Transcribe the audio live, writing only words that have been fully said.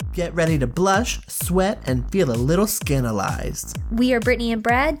Get ready to blush, sweat, and feel a little scandalized. We are Brittany and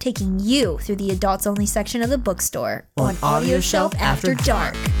Brad taking you through the adults-only section of the bookstore on Audio Shelf After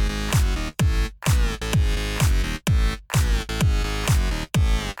Dark.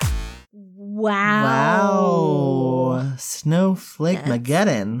 Wow.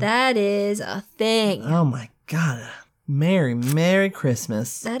 Snowflake-mageddon. That is a thing. Oh my God. Merry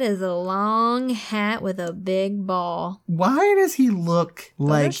Christmas. That is a long hat with a big ball. Why does he look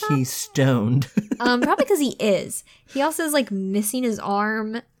like he's stoned? Probably because he is. He also is like missing his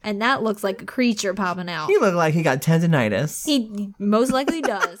arm, and that looks like a creature popping out. He looked like he got tendinitis. He most likely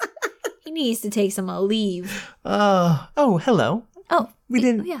does. He needs to take some leave. Oh, hello. Oh, we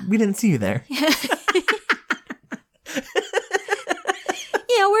didn't see you there.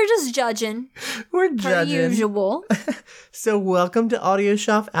 Yeah, we're just judging. We're judging. Per usual. So welcome to Audio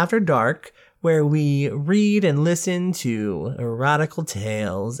Shelf After Dark, where we read and listen to erotical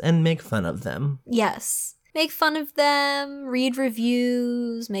tales and make fun of them. Yes. Make fun of them, read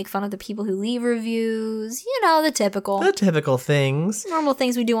reviews, make fun of the people who leave reviews. You know, the typical. The typical things. Normal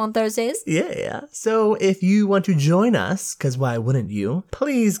things we do on Thursdays. Yeah. So if you want to join us, because why wouldn't you,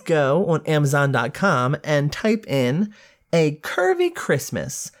 please go on Amazon.com and type in A Curvy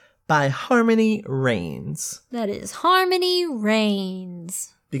Christmas by Harmony Reigns. That is Harmony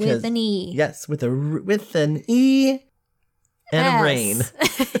Reigns. Because, with an E. Yes, with an E and S. a rain.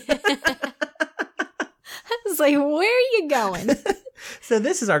 I was like, where are you going? So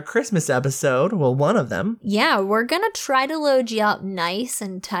this is our Christmas episode. Well, one of them. Yeah, we're going to try to load you up nice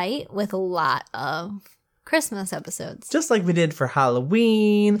and tight with a lot of Christmas episodes. Just like we did for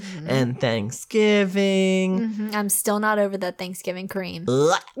Halloween and Thanksgiving. Mm-hmm. I'm still not over that Thanksgiving cream.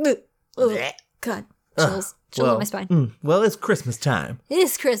 Ugh. God, chills. Chills on my spine. Well, it's Christmas time. It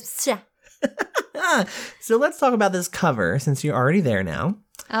is Christmas. So let's talk about this cover since you're already there now.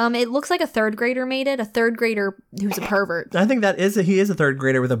 It looks like a third grader made it. A third grader who's a pervert. I think he is a third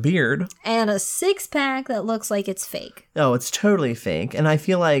grader with a beard. And a six-pack that looks like it's fake. Oh, it's totally fake. And I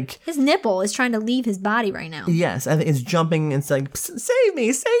feel like his nipple is trying to leave his body right now. Yes, I think it's jumping. It's like, save me.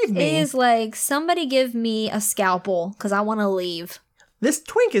 It is like, somebody give me a scalpel because I want to leave. This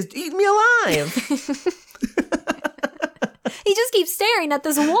twink is eating me alive. He just keeps staring at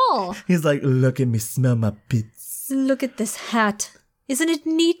this wall. He's like, look at me, smell my bits. Look at this hat. Isn't it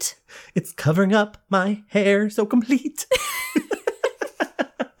neat? It's covering up my hair so complete.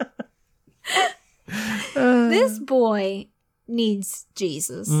 This boy needs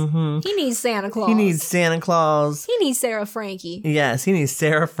Jesus. Mm-hmm. He needs Santa Claus. He needs Santa Claus. He needs Sarah Frankie. Yes, he needs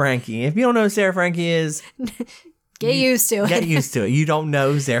Sarah Frankie. If you don't know who Sarah Frankie is, get used to it. Get used to it. You don't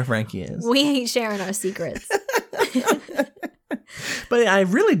know who Sarah Frankie is. We ain't sharing our secrets. But I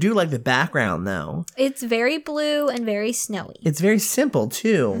really do like the background, though. It's very blue and very snowy. It's very simple,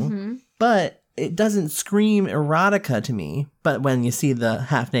 too. But it doesn't scream erotica to me. But when you see the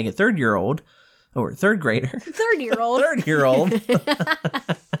half-naked third-year-old, or third grader. Third-year-old. Third-year-old.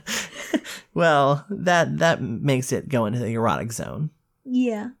 Well, that makes it go into the erotic zone.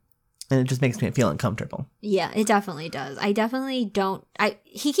 Yeah. And it just makes me feel uncomfortable. Yeah, it definitely does. I definitely don't.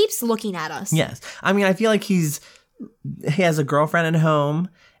 He keeps looking at us. Yes. I mean, I feel like he has a girlfriend at home,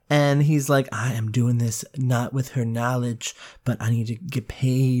 and he's like, I am doing this not with her knowledge, but I need to get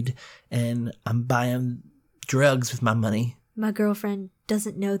paid, and I'm buying drugs with my money. My girlfriend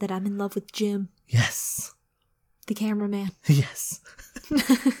doesn't know that I'm in love with Jim. Yes. The cameraman. Yes.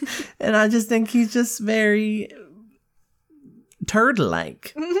 And I just think he's just very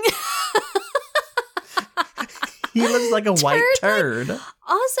turd-like. He looks like a white turd.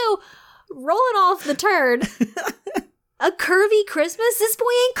 Also, rolling off the turd, a curvy Christmas? This boy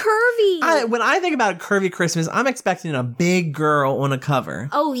ain't curvy. When I think about a curvy Christmas, I'm expecting a big girl on a cover.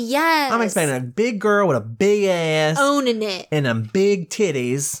 Oh, yes. I'm expecting a big girl with a big ass. Owning it. And them big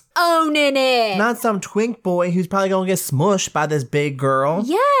titties. Owning it. Not some twink boy who's probably going to get smushed by this big girl.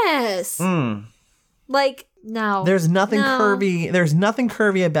 Yes. Like, no. There's nothing curvy. There's nothing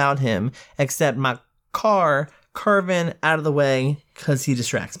curvy about him except my car curving out of the way because he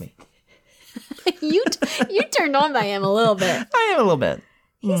distracts me. You turned on by him a little bit. I am a little bit.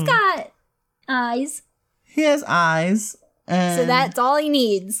 He's got eyes. He has eyes. So that's all he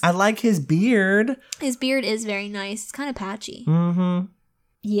needs. I like his beard. His beard is very nice. It's kind of patchy. Mm-hmm.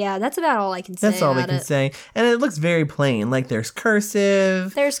 Yeah, that's about all I can say. That's all we can say. And it looks very plain. Like there's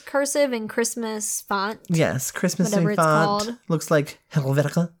cursive. There's cursive and Christmas font. Yes, Christmas whatever font. It's called. Looks like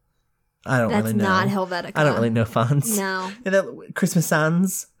Helvetica. I don't really know. That's not Helvetica. I don't really know fonts. No. Christmas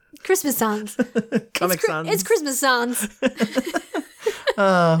Sans. Christmas Sans. Comic Sans. It's Christmas Sans.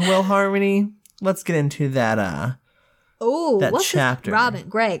 Well, Harmony, let's get into that Oh, that what's chapter. This? Robin,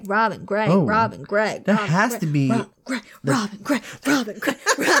 Greg. Oh, Robin, Greg. that Robin, has Greg, to be Robin, Greg.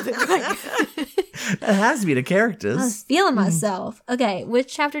 That has to be the I characters. was feeling myself. Okay,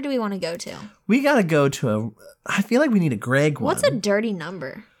 which chapter do we want to go to? We gotta go to I feel like we need a Greg one. What's a dirty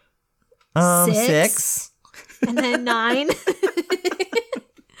number? 6? And then 9.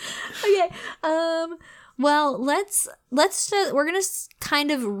 Okay. Well, let's we're gonna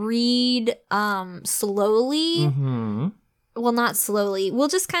kind of read slowly. Mm-hmm. Well, not slowly. We'll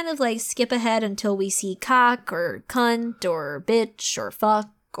just kind of like skip ahead until we see cock or cunt or bitch or fuck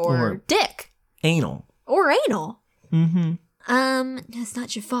or dick Anal. or anal. Mm-hmm. It's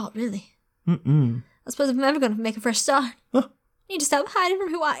not your fault, really. Mm-mm. I suppose if I'm ever gonna make a fresh start, Huh. I need to stop hiding from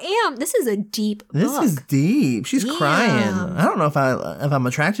who I am. This is a deep This book. is deep. She's Damn. crying. I don't know if I'm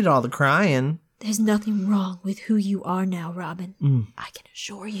attracted to all the crying. There's nothing wrong with who you are now, Robin. Mm. I can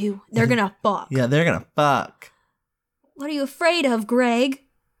assure you, they're gonna fuck. Yeah, they're gonna fuck. What are you afraid of, Greg?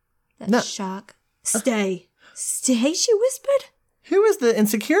 That No. shock. Stay. Stay, she whispered. Who is the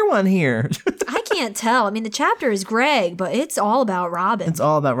insecure one here? I can't tell. I mean, the chapter is Greg, but it's all about Robin. It's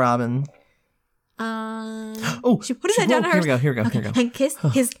all about Robin. Oh, what is that whoa, down to her? Here we go. And kiss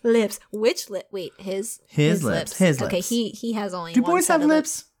his lips. Which lip? Wait, his lips. His Okay, lips. he has only Do one boys set have of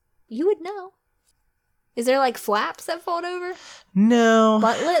lips? You would know. Is there like flaps that fold over? No.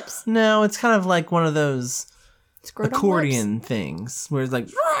 Butt lips? No, it's kind of like one of those Scrotum accordion things where it's like.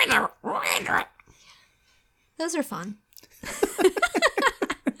 lips? Those are fun.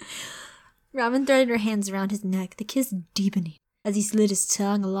 Robin threaded her hands around his neck, the kiss deepening as he slid his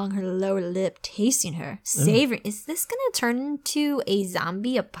tongue along her lower lip, tasting her, savoring. Is this gonna turn into a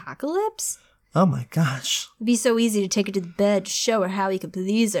zombie apocalypse? Oh my gosh. It'd be so easy to take her to the bed to show her how he could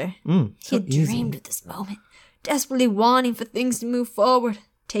please her. So He had easy. dreamed of this moment, desperately wanting for things to move forward,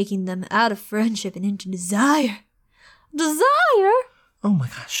 taking them out of friendship and into desire. Desire? Oh my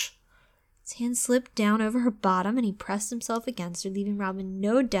gosh. His hand slipped down over her bottom and he pressed himself against her, leaving Robin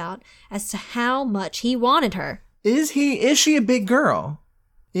no doubt as to how much he wanted her. Is she a big girl?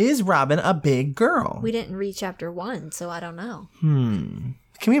 Is Robin a big girl? We didn't read chapter 1, so I don't know. Can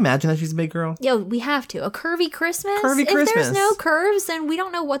we imagine that she's a big girl? Yo, we have to. A curvy Christmas? Curvy if there's Christmas. no curves, then we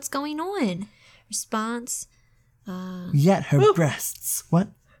don't know what's going on. Response. Yet her breasts. What?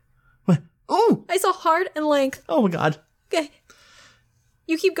 Oh! I saw heart and length. Oh my god. Okay.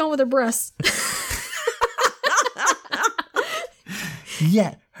 You keep going with her breasts.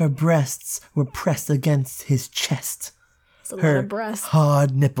 Yet her breasts were pressed against his chest. It's a lot Her of breasts.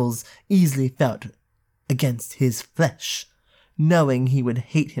 hard nipples easily felt against his flesh. Knowing he would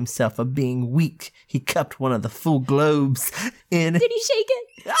hate himself for being weak, he cupped one of the full globes in. Did he shake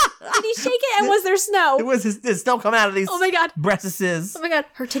it? Did he shake it? And was there snow? It was his snow come out of these Oh my god. breasts. Oh my god.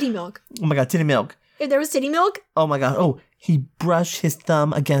 Her titty milk. Oh my god, titty milk. If there was titty milk, Oh my god. Oh, he brushed his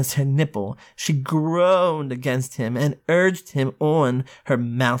thumb against her nipple. She groaned against him and urged him on, her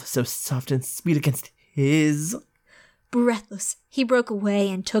mouth so soft and sweet against his. breathless, he broke away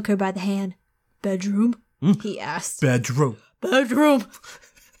and took her by the hand. Bedroom? He asked. Bedroom. Bedroom.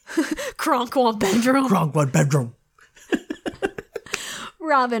 Kronk want bedroom. Wrong one, bedroom.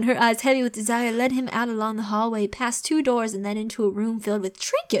 Robin, her eyes heavy with desire, led him out along the hallway, past 2 doors, and then into a room filled with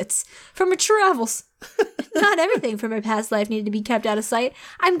trinkets from her travels. Not everything from her past life needed to be kept out of sight.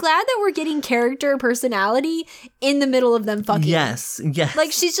 I'm glad that we're getting character personality in the middle of them fucking. Yes.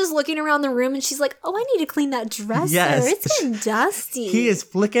 Like, she's just looking around the room and she's like, oh, I need to clean that dresser. Yes. It's been dusty. He is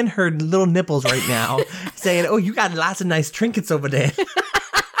flicking her little nipples right now, saying, oh, you got lots of nice trinkets over there.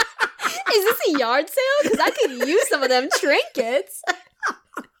 Is this a yard sale? Because I could use some of them trinkets.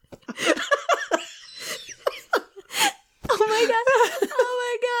 Oh my god.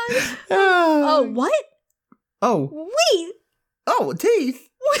 Oh my god. Oh, what? Oh. Wait. Oh, teeth.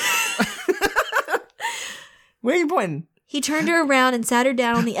 Where are you pointing? He turned her around and sat her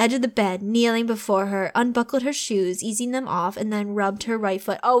down on the edge of the bed, kneeling before her, unbuckled her shoes, easing them off, and then rubbed her right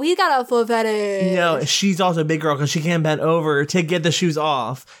foot. Oh, he got a foot fetish. No, she's also a big girl because she can't bend over to get the shoes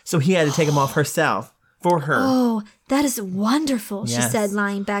off. So he had to take them off herself for her. Oh, that is wonderful, she Yes. said,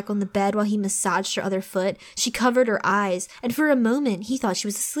 lying back on the bed while he massaged her other foot. She covered her eyes, and for a moment he thought she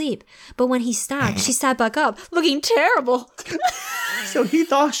was asleep. But when he stopped, she sat back up, looking terrible. So he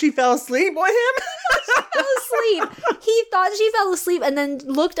thought she fell asleep on him? Fell asleep. He thought she fell asleep and then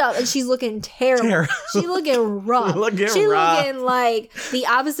looked up and she's looking terrible. Terrible. She looking rough. Looking rough. Looking like the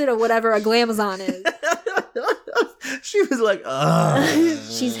opposite of whatever a glamazon is. She was like, ugh.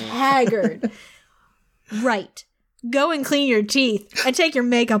 She's haggard. Right. Go and clean your teeth and take your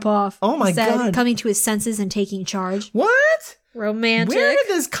makeup off. Oh my he said, God. coming to his senses and taking charge. What? Romantic. Where did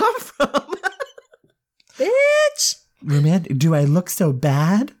this come from? Bitch. Romantic? Do I look so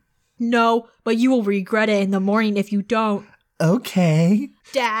bad? No, but you will regret it in the morning if you don't. Okay.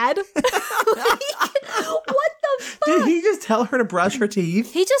 Dad? Like, what the fuck? Did he just tell her to brush her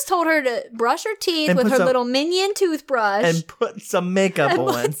teeth? He just told her to brush her teeth And with put her some- little minion toothbrush. And put some makeup and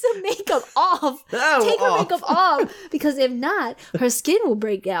on. put some makeup off. Oh, Take her off. makeup off. Because if not, her skin will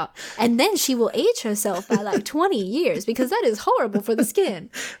break out. And then she will age herself by like 20 years because that is horrible for the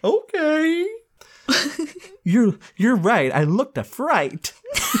skin. Okay. You're right. I looked a fright.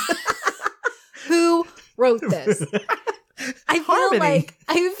 Who wrote this? Harmony.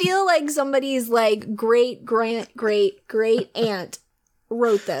 I feel like somebody's like great aunt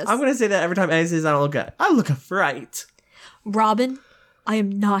wrote this. I'm gonna say that every time Eddie says I don't look at. I look a fright. Robin, I am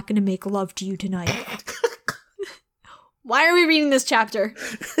not going to make love to you tonight. Why are we reading this chapter?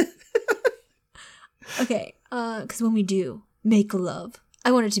 Okay, because when we do make love,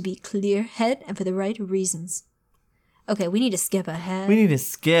 I want it to be clear head and for the right reasons. Okay, we need to skip ahead. We need to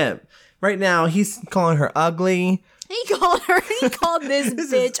skip. Right now, he's calling her ugly. He called this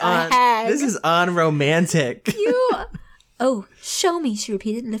bitch a hag. This is unromantic. You. Oh, show me, she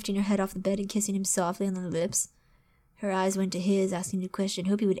repeated, lifting her head off the bed and kissing him softly on the lips. Her eyes went to his, asking the question.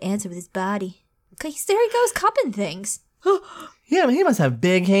 Hope he would answer with his body. Okay, there he goes, cupping things. Yeah, he must have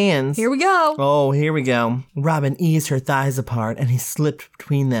big hands. Here we go. Oh, here we go. Robin eased her thighs apart and he slipped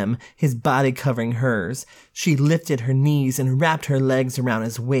between them, his body covering hers. She lifted her knees and wrapped her legs around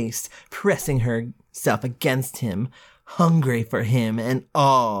his waist, pressing herself against him, hungry for him and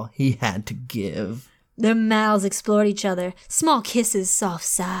all he had to give. Their mouths explored each other, small kisses, soft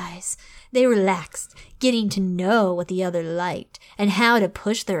sighs. They relaxed, getting to know what the other liked and how to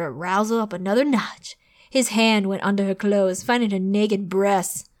push their arousal up another notch. His hand went under her clothes, finding her naked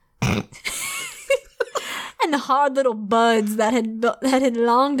breasts. And the hard little buds that had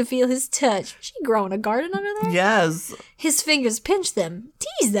longed to feel his touch. She growing a garden under there? Yes. His fingers pinched them,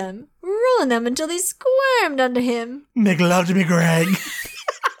 teased them, ruling them until they squirmed under him. Make love to me, Greg.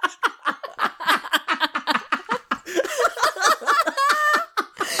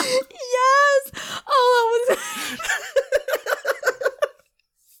 Yes! Oh, that was...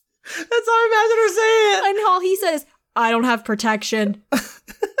 That's how I imagine her saying it. And all he says, I don't have protection.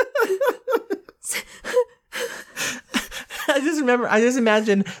 I just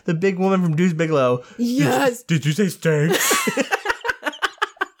imagine the big woman from Deuce Bigelow. Yes. Did you say steak?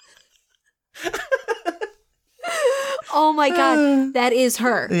 Oh my God, that is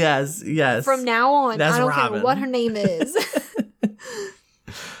her. Yes. From now on, That's I don't Robin. care what her name is.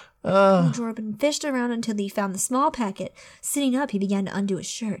 Robin fished around until he found the small packet. Sitting up, he began to undo his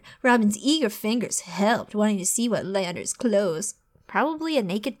shirt. Robin's eager fingers helped, wanting to see what lay under his clothes. Probably a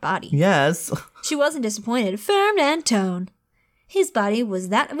naked body. Yes. She wasn't disappointed, firm and tone. His body was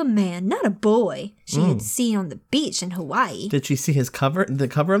that of a man, not a boy she had seen on the beach in Hawaii. Did she see the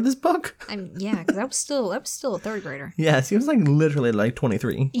cover of this book? Yeah, because that was still a third grader. Yes, he was literally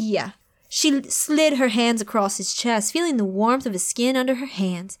 23. Yeah. She slid her hands across his chest, feeling the warmth of his skin under her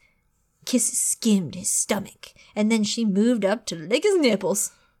hands. Kisses skimmed his stomach, and then she moved up to lick his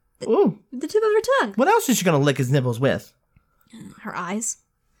nipples. Ooh. With the tip of her tongue. What else is she going to lick his nipples with? Her eyes.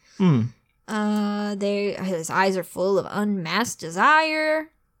 His eyes are full of unmasked desire.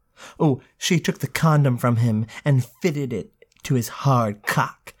 Oh, she took the condom from him and fitted it to his hard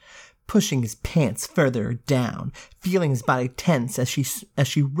cock, pushing his pants further down, feeling his body tense as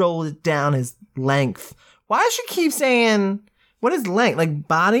she rolled it down his length. Why does she keep saying, what is length? Like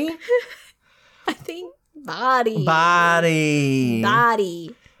body? I think body. Body.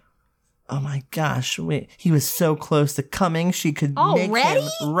 Body. Oh my gosh, wait. He was so close to coming, she could make Already?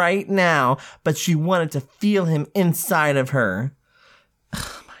 him right now, but she wanted to feel him inside of her.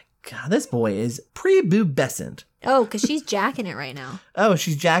 Oh my god, this boy is prepubescent. Oh, because she's jacking it right now. Oh,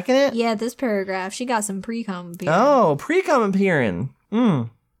 she's jacking it? Yeah, this paragraph. She got some pre-cum beer. Oh, pre-cum appearing.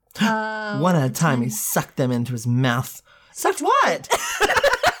 One at a time, time. he sucked them into his mouth. Sucked what?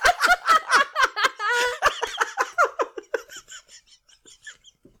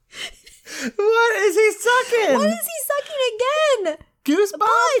 What is he sucking? What is he sucking again?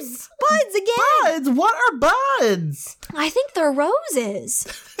 Goosebumps? Buds again. Buds? What are buds? I think they're roses.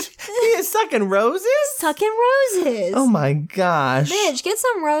 He is sucking roses? Sucking roses. Oh my gosh. Bitch, get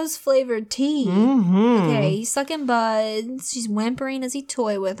some rose-flavored tea. Mm-hmm. Okay, he's sucking buds. She's whimpering as he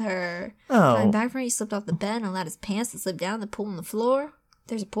toy with her. Oh. Back from her, he slipped off the bed and allowed his pants to slip down the pool on the floor.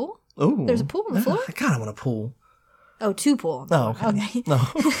 There's a pool? Ooh. There's a pool on the floor? I kind of want a pool. Oh, two pool. Oh, okay. Okay. No.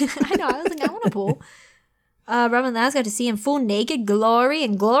 I know. I was like, I want a pool. Robin last got to see him full naked, glory,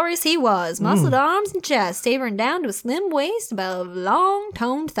 and glorious he was. Muscled arms and chest, tapering down to a slim waist above long,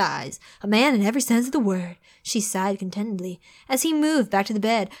 toned thighs. A man in every sense of the word. She sighed contentedly as he moved back to the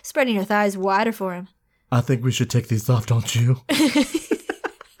bed, spreading her thighs wider for him. I think we should take these off, don't you? Is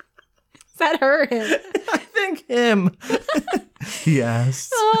that her or him? I think him. He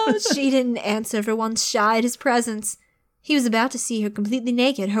asked. Oh, she didn't answer for once shy at his presence. He was about to see her completely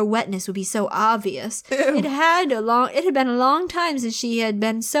naked. Her wetness would be so obvious. It had been a long time since she had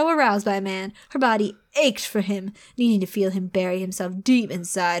been so aroused by a man. Her body ached for him, needing to feel him bury himself deep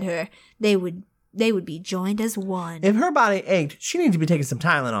inside her. They would be joined as one. If her body ached, she needed to be taking some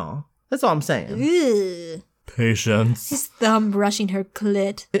Tylenol. That's all I'm saying. Ugh. Patience. His thumb brushing her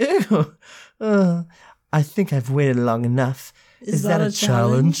clit. Ew. I think I've waited long enough. Is that a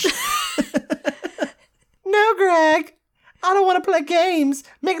challenge? No, Greg. I don't want to play games.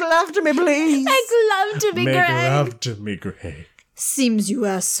 Make love to me, please. Make love to me, Greg. Make love to me, Greg. Seems you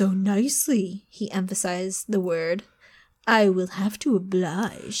asked so nicely, he emphasized the word. I will have to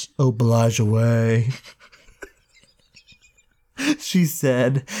oblige. Oblige away. She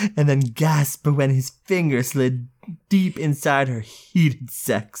said, and then gasped when his finger slid deep inside her heated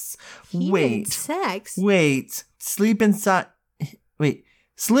sex. Sex? Wait.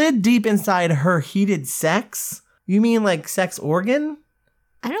 Slid deep inside her heated sex? You mean like sex organ?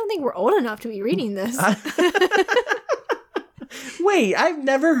 I don't think we're old enough to be reading this. Wait, I've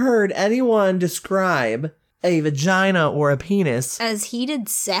never heard anyone describe a vagina or a penis as heated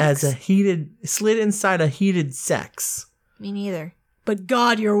sex? As slid inside a heated sex. Me neither. But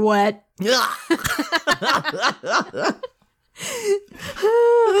God, you're wet.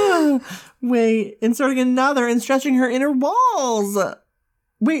 Wait, inserting another and stretching her inner walls.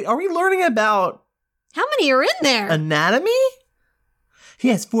 Wait, are we learning about... How many are in there? Anatomy? He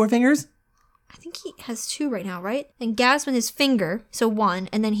has 4 fingers? I think he has 2 right now, right? And gasped with his finger, so 1,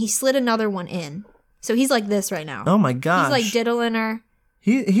 and then he slid another one in. So he's like this right now. Oh my gosh. He's like diddling her.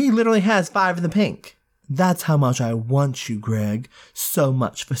 He literally has 5 in the pink. That's how much I want you, Greg. So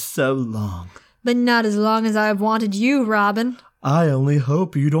much for so long. But not as long as I've wanted you, Robin. I only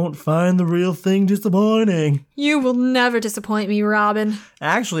hope you don't find the real thing disappointing. You will never disappoint me, Robin.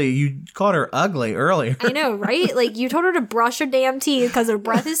 Actually, you called her ugly earlier. I know, right? Like, you told her to brush her damn teeth because her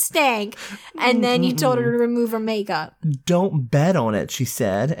breath is stank, and then you told her to remove her makeup. Don't bet on it, she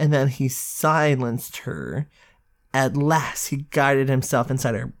said, and then he silenced her. At last, he guided himself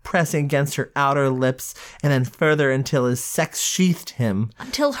inside her, pressing against her outer lips, and then further until his sex sheathed him.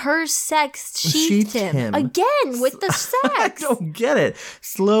 Until her sex sheathed him. Again, with the sex. I don't get it.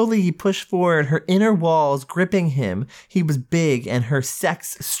 Slowly, he pushed forward, her inner walls gripping him. He was big, and her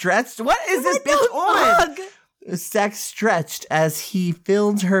sex stretched. What is this bitch on? Sex stretched as he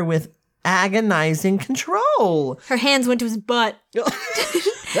filled her with agonizing control. Her hands went to his butt.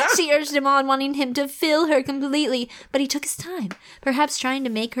 She urged him on, wanting him to fill her completely, but he took his time, perhaps trying to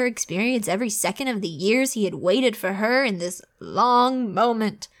make her experience every second of the years he had waited for her in this long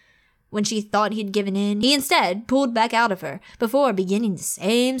moment. When she thought he'd given in, he instead pulled back out of her, before beginning the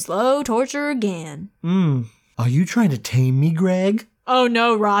same slow torture again. Are you trying to tame me, Greg? Oh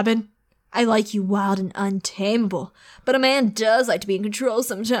no, Robin. I like you wild and untamable, but a man does like to be in control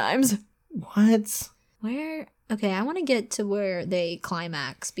sometimes. What? Where? Okay, I want to get to where they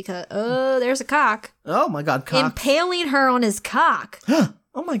climax because, there's a cock. Oh my God, cock. Impaling her on his cock.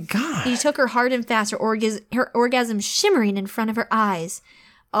 Oh my God. He took her hard and fast, her orgasm shimmering in front of her eyes.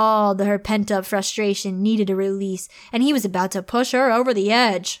 All her pent-up frustration needed a release, and he was about to push her over the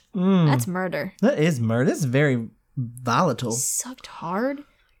edge. That's murder. That is murder. That's very volatile. Sucked hard,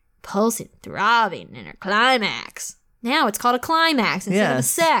 pulsing, throbbing in her climax. Now it's called a climax instead of a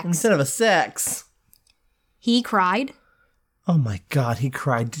sex. Instead of a sex. He cried. Oh my God, he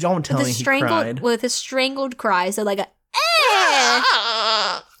cried. Don't tell me he cried. With a strangled cry, so like a eh!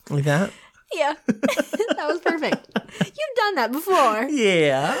 Like that? Yeah. That was perfect. You've done that before.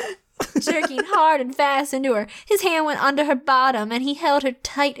 Yeah. Jerking hard and fast into her. His hand went under her bottom, and he held her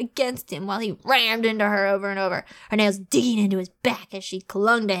tight against him while he rammed into her over and over, her nails digging into his back as she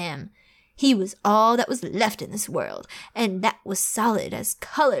clung to him. He was all that was left in this world, and that was solid as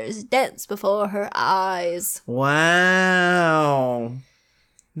colors danced before her eyes. Wow.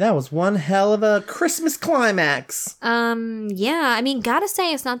 That was one hell of a Christmas climax. Yeah, I mean, gotta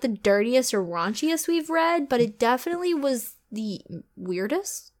say it's not the dirtiest or raunchiest we've read, but it definitely was the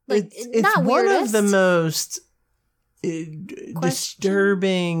weirdest. Like, it's not one weirdest. of the most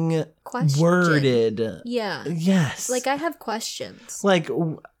disturbing worded. Yeah. Yes. Like, I have questions. Like,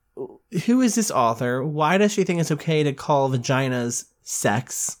 who is this author? Why does she think it's okay to call vaginas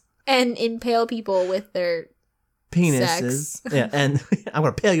sex? And impale people with their penises. Yeah, and I'm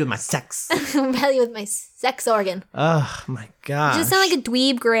gonna pale you with my sex. I'm belly with my sex organ. Oh my gosh. You just sound like a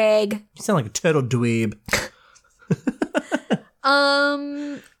dweeb, Greg. You sound like a total dweeb.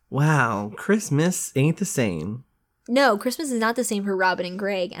 Wow, Christmas ain't the same. No, Christmas is not the same for Robin and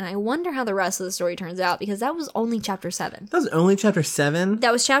Greg, and I wonder how the rest of the story turns out, because that was only chapter 7. That was only chapter 7?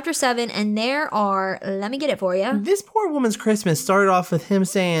 That was chapter 7, and there are, let me get it for you. This poor woman's Christmas started off with him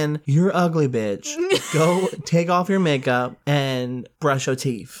saying, "You're ugly, bitch. Go take off your makeup and brush your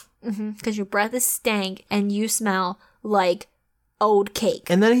teeth." Because your breath is stank, and you smell like old cake.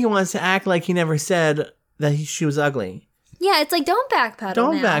 And then he wants to act like he never said that she was ugly. Yeah, it's like, don't backpedal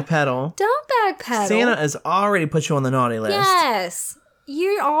Don't now. backpedal. Don't backpedal. Santa has already put you on the naughty list. Yes.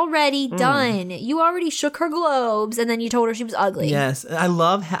 You're already done. You already shook her globes, and then you told her she was ugly. Yes.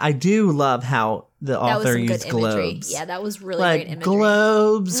 I do love how the That was author some used good imagery. globes. Yeah, that was really Like great imagery.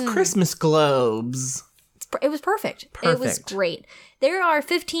 globes, Christmas globes. It was perfect. It was Perfect. great. There are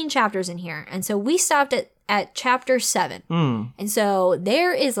 15 chapters in here, and so we stopped at chapter 7. And so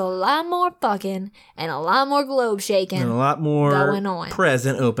there is a lot more fucking and a lot more globe shaking. And a lot more going on.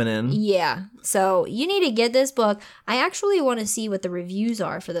 present opening. Yeah. So you need to get this book. I actually want to see what the reviews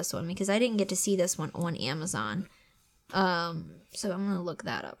are for this one, because I didn't get to see this one on Amazon. So I'm going to look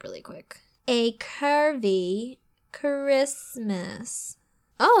that up really quick. A Curvy Christmas.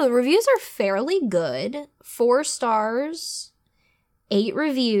 Oh, the reviews are fairly good. 4 stars, 8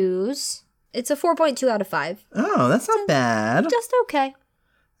 reviews. It's a 4.2 out of 5. Oh, that's not bad. Just okay.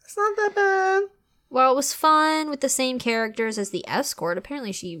 It's not that bad. Well, it was fun with the same characters as The Escort.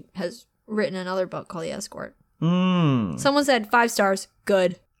 Apparently she has written another book called The Escort. Someone said 5 stars.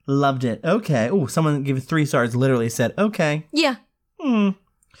 Good. Loved it. Okay. Oh, someone gave it 3 stars, literally said, okay. Yeah. 5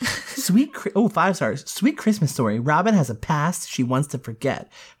 stars. Sweet Christmas story. Robin has a past she wants to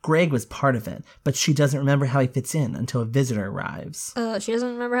forget. Greg was part of it, but she doesn't remember how he fits in until a visitor arrives. She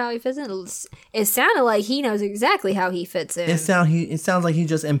doesn't remember how he fits in. It sounded like he knows exactly how he fits in. It sounds like he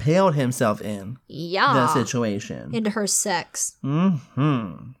just impaled himself in Yeah. the situation. Into her sex.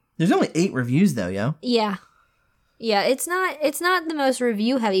 There's only 8 reviews though, yo. Yeah. Yeah, it's not the most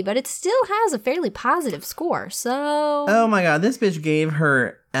review heavy, but it still has a fairly positive score. So Oh my god, this bitch gave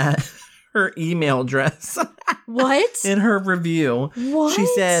her her email address what? in her review. What? She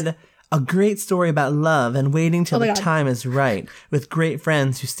said, "A great story about love and waiting till Oh my the God. time is right, with great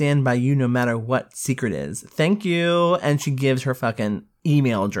friends who stand by you no matter what secret is. Thank you." And she gives her fucking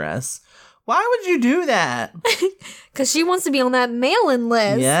email address. Why would you do that? Because she wants to be on that mailing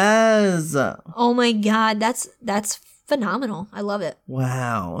list. Yes. Oh my god, that's phenomenal. I love it.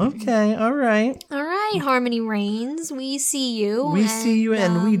 Wow. Okay. All right. All right, Harmony Reigns, we see you. We see you,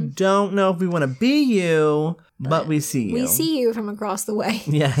 and we don't know if we want to be you, but we see you. we see you from across the way.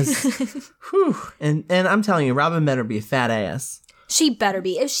 Yes. Whew. And I'm telling you, Robin better be a fat ass. She better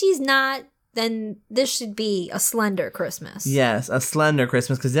be. If she's not, then this should be a slender Christmas. Yes, a slender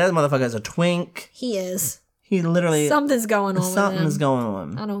Christmas, because that motherfucker is a twink. He is. He literally Something's going on with something him. is going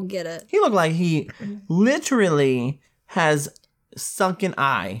on. I don't get it. He looked like he literally has sunken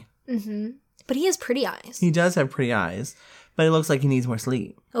eye. But he has pretty eyes. He does have pretty eyes, but it looks like he needs more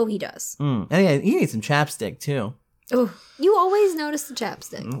sleep. Oh, he does. And he needs some chapstick too. Oh, you always notice the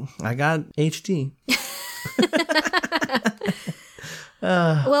chapstick. I got HD.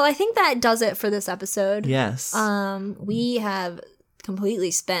 Well, I think that does it for this episode. Yes. We have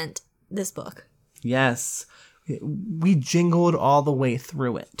completely spent this book. Yes. We jingled all the way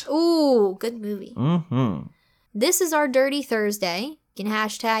through it. Ooh, good movie. This is our Dirty Thursday. You can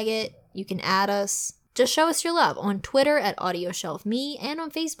hashtag it. You can add us. Just show us your love on Twitter at AudioShelfMe and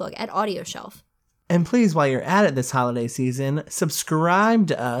on Facebook at AudioShelf. And please, while you're at it this holiday season, subscribe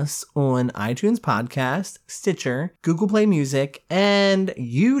to us on iTunes Podcast, Stitcher, Google Play Music, and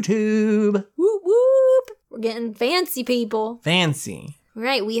YouTube. Whoop whoop. We're getting fancy, people. Fancy.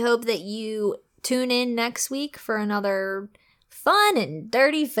 Right. We hope that you tune in next week for another fun and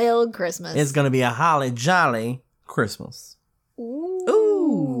dirty-filled Christmas. It's going to be a holly jolly Christmas.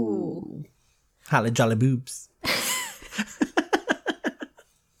 Ooh. Holly jolly boobs.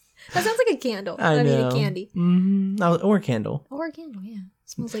 That sounds like a candle. I mean, know. a candy. Or a candle. Or a candle, yeah.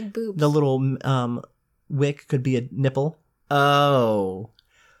 Smells like boobs. The little wick could be a nipple. Oh.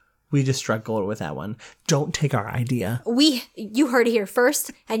 We just struck gold with that one. Don't take our idea. You heard it here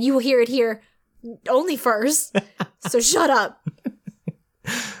first, and you will hear it here only first. So shut up.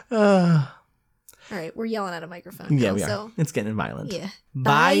 All right, we're yelling at a microphone. Yeah, now, we are. So, It's getting violent. yeah.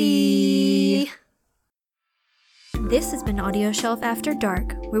 Bye. This has been Audio Shelf After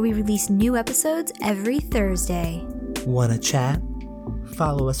Dark, where we release new episodes every Thursday. Wanna chat?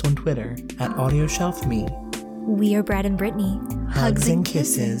 Follow us on Twitter at AudioShelfMe We are Brad and Brittany. Hugs and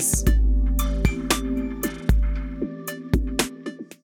kisses.